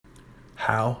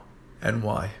how and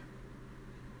why.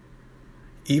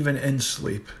 Even in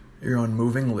sleep, your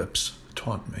unmoving lips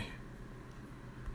taunt me.